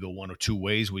 we could go one or two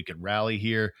ways. We could rally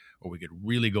here, or we could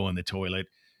really go in the toilet.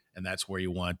 And that's where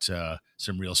you want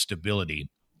some real stability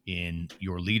in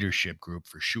your leadership group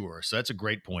for sure. So that's a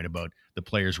great point about the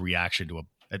player's reaction to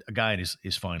a guy in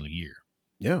his final year.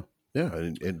 Yeah. Yeah.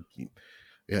 And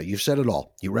yeah, you've said it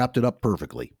all. You wrapped it up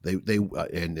perfectly. And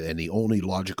the only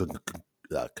logical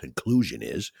conclusion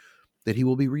is that he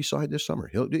will be re-signed this summer.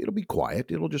 It'll be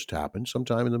quiet. It'll just happen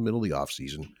sometime in the middle of the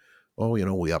offseason. Oh,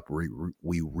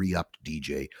 we re-upped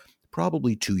DJ,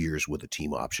 probably 2 years with a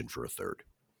team option for a third.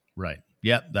 Right.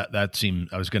 Yeah, that seemed,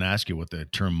 I was going to ask you what the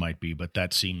term might be, but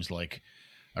that seems like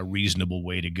a reasonable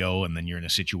way to go. And then you're in a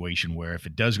situation where if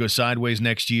it does go sideways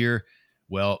next year,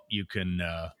 well, you can,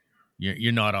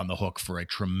 you're not on the hook for a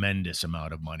tremendous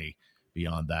amount of money.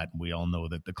 Beyond that, we all know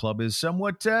that the club is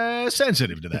somewhat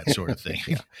sensitive to that sort of thing.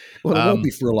 Yeah. Well, it won't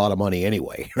be for a lot of money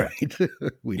anyway, right?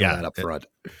 We know that up front.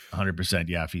 100%.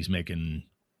 Yeah, if he's making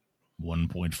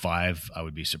 1.5, I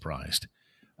would be surprised.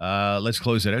 Let's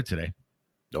close it out today.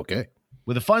 Okay.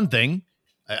 With a fun thing.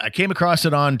 I came across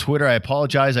it on Twitter. I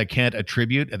apologize. I can't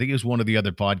attribute. I think it was one of the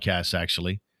other podcasts,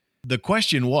 actually. The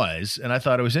question was, and I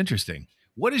thought it was interesting,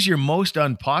 what is your most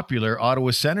unpopular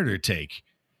Ottawa Senator take?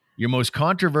 Your most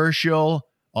controversial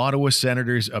Ottawa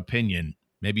Senator's opinion.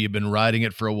 Maybe you've been riding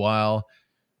it for a while,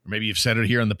 or maybe you've said it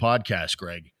here on the podcast,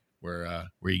 Greg, where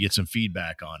you get some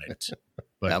feedback on it.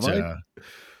 But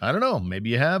I don't know. Maybe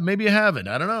you have, maybe you haven't.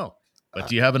 I don't know. But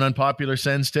do you have an unpopular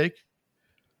Sens take?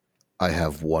 I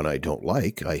have one I don't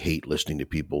like. I hate listening to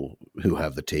people who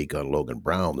have the take on Logan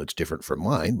Brown that's different from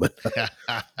mine. But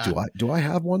do I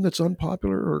have one that's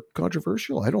unpopular or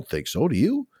controversial? I don't think so. Do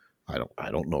you? I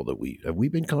don't know that have we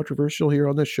been controversial here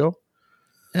on this show?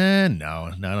 No,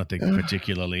 I don't think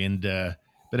particularly. And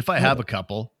but if I have a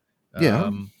couple,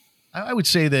 I would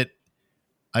say that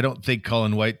I don't think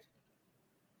Colin White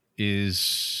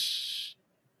is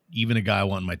even a guy I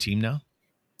want on my team now.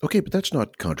 Okay, but that's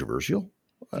not controversial.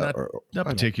 Not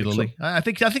particularly. I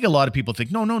think a lot of people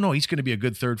think, no, he's going to be a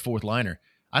good third, fourth liner.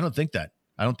 I don't think that.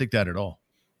 I don't think that at all.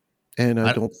 And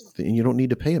you don't need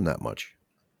to pay him that much.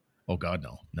 Oh God,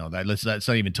 no. That's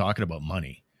not even talking about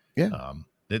money. Yeah.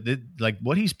 Like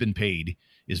what he's been paid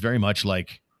is very much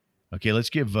like, okay, let's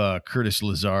give Curtis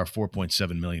Lazar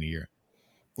 $4.7 million a year.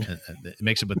 It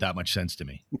makes about that much sense to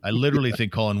me. I literally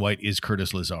think Colin White is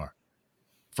Curtis Lazar,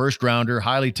 first rounder,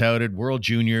 highly touted, World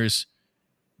Juniors.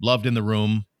 Loved in the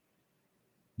room,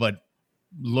 but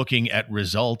looking at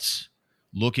results,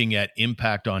 looking at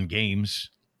impact on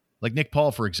games, like Nick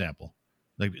Paul, for example,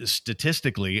 like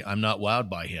statistically, I'm not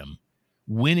wowed by him.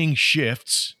 Winning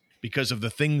shifts because of the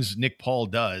things Nick Paul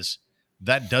does,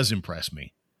 that does impress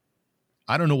me.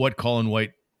 I don't know what Colin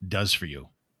White does for you.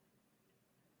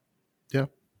 Yeah,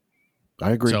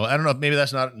 I agree. So I don't know. Maybe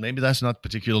that's not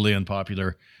particularly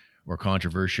unpopular or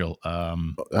controversial. I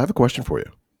have a question for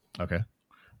you. Okay.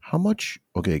 How much?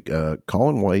 Okay,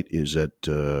 Colin White is at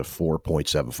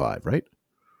 4.75, right?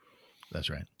 That's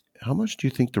right. How much do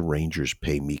you think the Rangers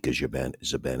pay Mika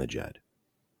Zibanejad?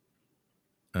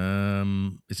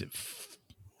 Is it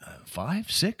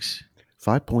 5, 6?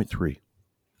 5.3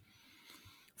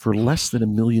 for less than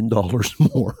 $1 million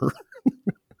more.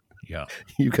 Yeah,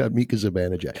 you got Mika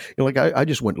Zibanejad. Like I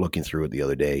just went looking through it the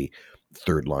other day.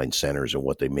 Third line centers and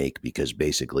what they make, because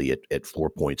basically at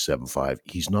 4.75,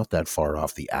 he's not that far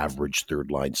off the average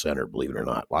third line center, believe it or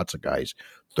not. Lots of guys,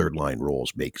 third line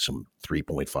roles make some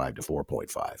 3.5 to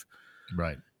 4.5.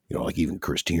 Right. Like even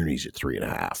Chris Tierney's at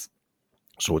 3.5.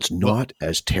 So it's not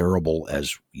as terrible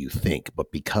as you think,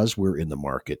 but because we're in the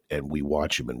market and we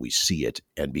watch him and we see it,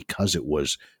 and because it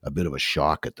was a bit of a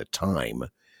shock at the time,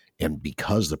 and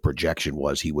because the projection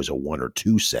was he was a 1 or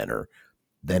 2 center,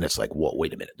 then it's like, whoa,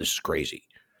 wait a minute, this is crazy.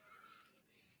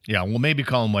 Yeah, well, maybe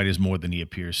Colin White is more than he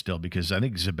appears still, because I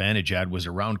think Zibanejad was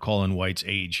around Colin White's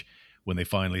age when they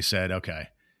finally said, okay,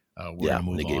 we're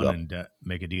going to move on and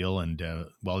make a deal. And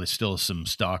while there's still some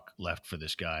stock left for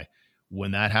this guy,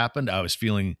 when that happened, I was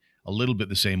feeling a little bit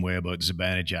the same way about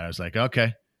Zibanejad. I was like,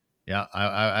 okay, yeah,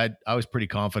 I was pretty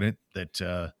confident that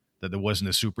there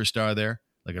wasn't a superstar there,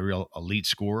 like a real elite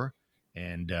scorer.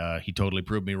 And he totally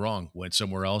proved me wrong. Went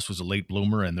somewhere else, was a late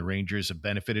bloomer, and the Rangers have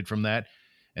benefited from that.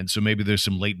 And so maybe there's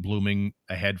some late blooming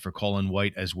ahead for Colin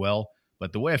White as well.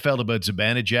 But the way I felt about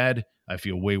Zibanejad, I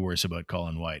feel way worse about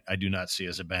Colin White. I do not see a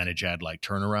Zibanejad-like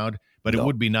turnaround, but It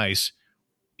would be nice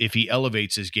if he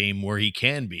elevates his game where he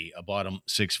can be a bottom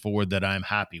 6 forward that I'm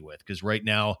happy with. Because right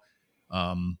now,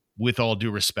 with all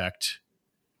due respect,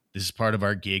 this is part of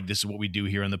our gig. This is what we do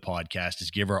here on the podcast,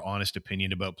 is give our honest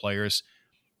opinion about players.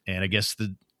 And I guess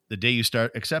the day you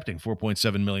start accepting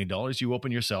 $4.7 million, you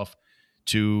open yourself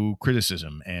to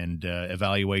criticism and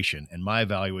evaluation. And my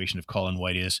evaluation of Colin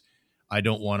White is, I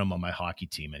don't want him on my hockey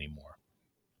team anymore.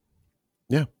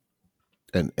 Yeah.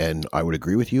 And I would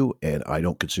agree with you, and I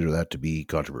don't consider that to be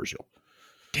controversial.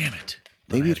 Damn it.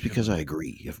 Maybe it's because I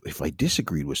agree. If I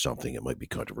disagreed with something, it might be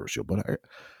controversial, but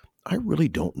I really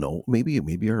don't know.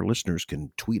 Maybe our listeners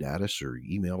can tweet at us or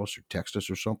email us or text us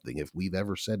or something if we've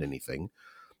ever said anything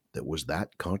that was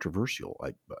that controversial.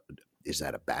 Is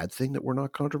that a bad thing that we're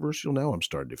not controversial now? I'm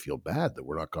starting to feel bad that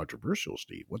we're not controversial,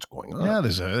 Steve. What's going on? Yeah,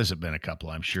 there's been a couple,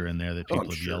 I'm sure, in there that people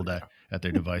have yelled at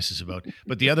their devices about.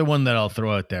 But the other one that I'll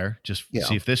throw out there, just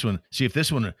see if this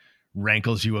one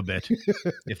rankles you a bit,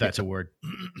 if that's a word.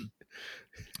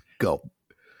 Go.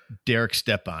 Derek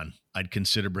Stepan. I'd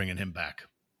consider bringing him back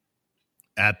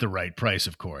at the right price,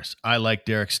 of course. I like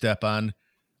Derek Stepan.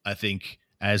 I think,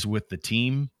 as with the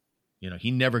team,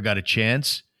 he never got a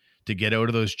chance to get out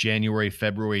of those January,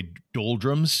 February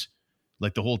doldrums.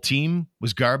 Like the whole team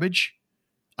was garbage.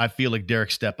 I feel like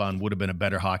Derek Stepan would have been a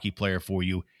better hockey player for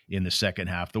you in the second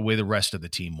half, the way the rest of the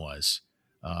team was.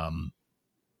 And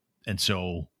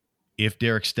so if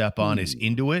Derek Stepan is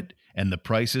into it and the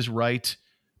price is right,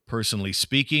 personally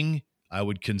speaking, I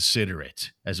would consider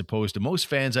it, as opposed to most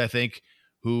fans, I think,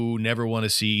 who never want to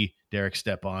see Derek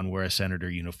Stepan wear a Senator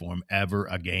uniform ever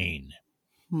again.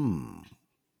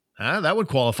 That would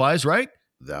qualify, right?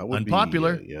 That would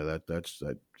unpopular. Be,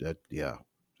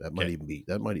 that might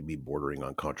even be bordering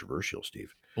on controversial,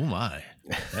 Steve. Oh my,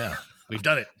 yeah, we've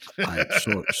done it.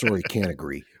 Sorry, can't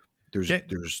agree.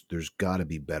 there's got to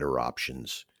be better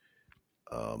options.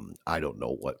 I don't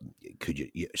know what could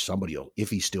somebody else, if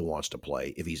he still wants to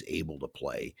play, if he's able to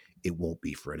play, it won't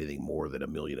be for anything more than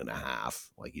 $1.5 million.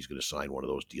 Like he's going to sign one of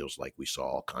those deals like we saw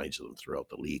all kinds of them throughout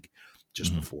the league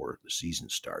just before the season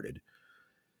started.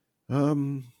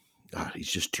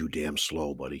 He's just too damn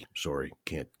slow, buddy. Sorry,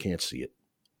 can't see it.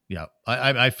 Yeah,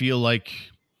 I feel like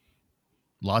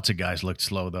lots of guys looked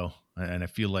slow though, and I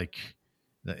feel like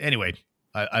anyway.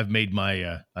 I've made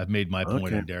my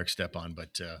point on Derek Stepan,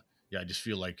 but yeah, I just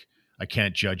feel like I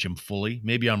can't judge him fully.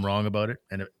 Maybe I'm wrong about it,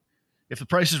 and if the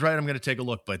price is right, I'm going to take a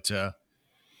look. But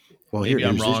well, maybe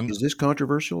I'm wrong. Is this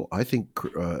controversial? I think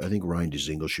Ryan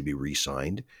Dzingel should be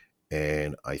re-signed,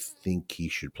 and I think he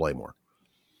should play more.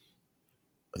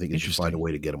 I think they should find a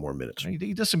way to get him more minutes.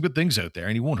 He does some good things out there,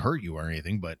 and he won't hurt you or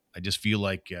anything. But I just feel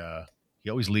like he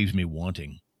always leaves me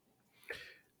wanting.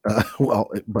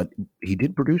 Well, but he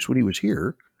did produce when he was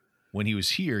here. When he was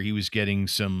here, he was getting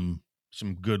some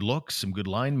good looks, some good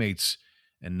line mates,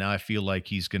 and now I feel like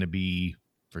he's going to be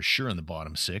for sure in the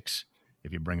bottom 6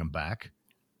 if you bring him back.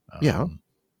 Yeah,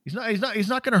 he's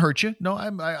not going to hurt you. No,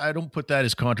 I don't put that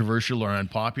as controversial or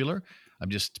unpopular.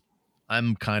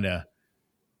 I'm kind of,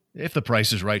 if the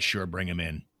price is right, sure, bring him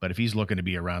in. But if he's looking to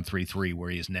be around 3.3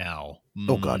 where he is now,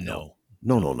 oh God, no.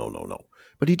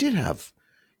 But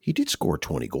he did score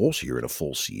 20 goals here in a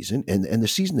full season. And the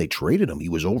season they traded him, he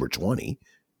was over 20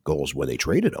 goals when they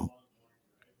traded him.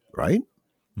 Right?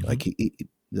 Mm-hmm. Like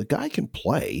the guy can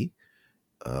play.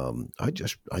 I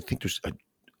think there's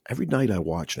every night I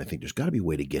watch, and I think there's got to be a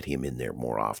way to get him in there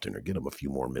more often, or get him a few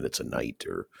more minutes a night,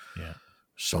 or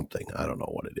something. I don't know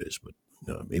what it is, but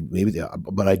maybe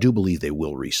but I do believe they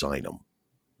will re-sign him.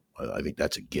 I think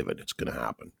that's a given. It's going to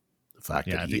happen. The fact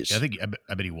that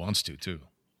I bet he wants to too.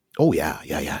 Oh yeah.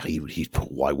 He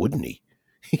why wouldn't he?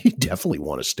 He definitely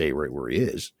want to stay right where he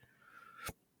is.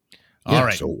 All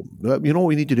right. So what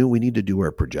we need to do? We need to do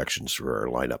our projections for our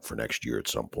lineup for next year. At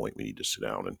some point, we need to sit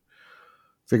down and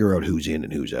figure out who's in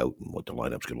and who's out and what the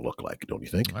lineup's going to look like. Don't you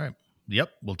think? All right.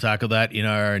 Yep. We'll tackle that in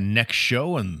our next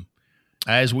show. And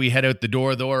as we head out the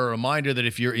door, though, a reminder that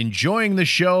if you're enjoying the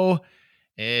show,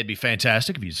 it'd be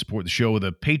fantastic if you support the show with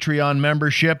a Patreon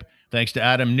membership. Thanks to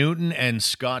Adam Newton and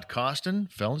Scott Costin.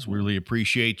 Fellas, we really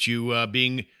appreciate you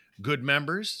being good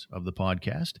members of the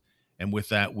podcast. And with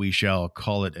that, we shall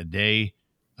call it a day.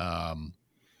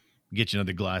 Get you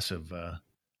another glass of the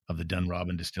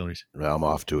Dunrobin Distilleries. Well, I'm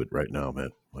off to it right now,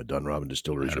 man. My Dunrobin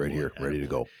Distilleries right here, ready to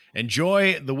go.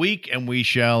 Enjoy the week, and we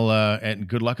shall, and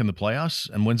good luck in the playoffs.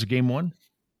 And when's game 1?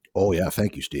 Oh, yeah.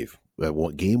 Thank you, Steve.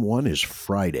 Game 1 is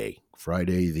Friday.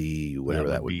 Friday, the whatever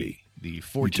that would be. The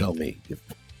 14th. You tell me.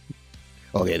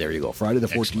 Okay, there you go. Friday the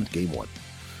 14th, Excellent. Game 1.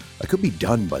 I could be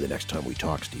done by the next time we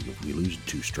talk, Steve. If we lose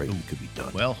 2 straight, we could be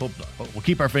done. Well, hope not. We'll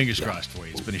keep our fingers crossed for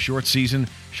you. It's been a short season.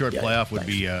 Short playoff would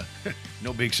be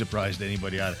no big surprise to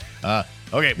anybody out there.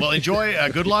 Okay, well, enjoy.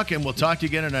 Good luck, and we'll talk to you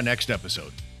again in our next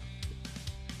episode.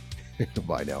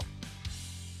 Bye now.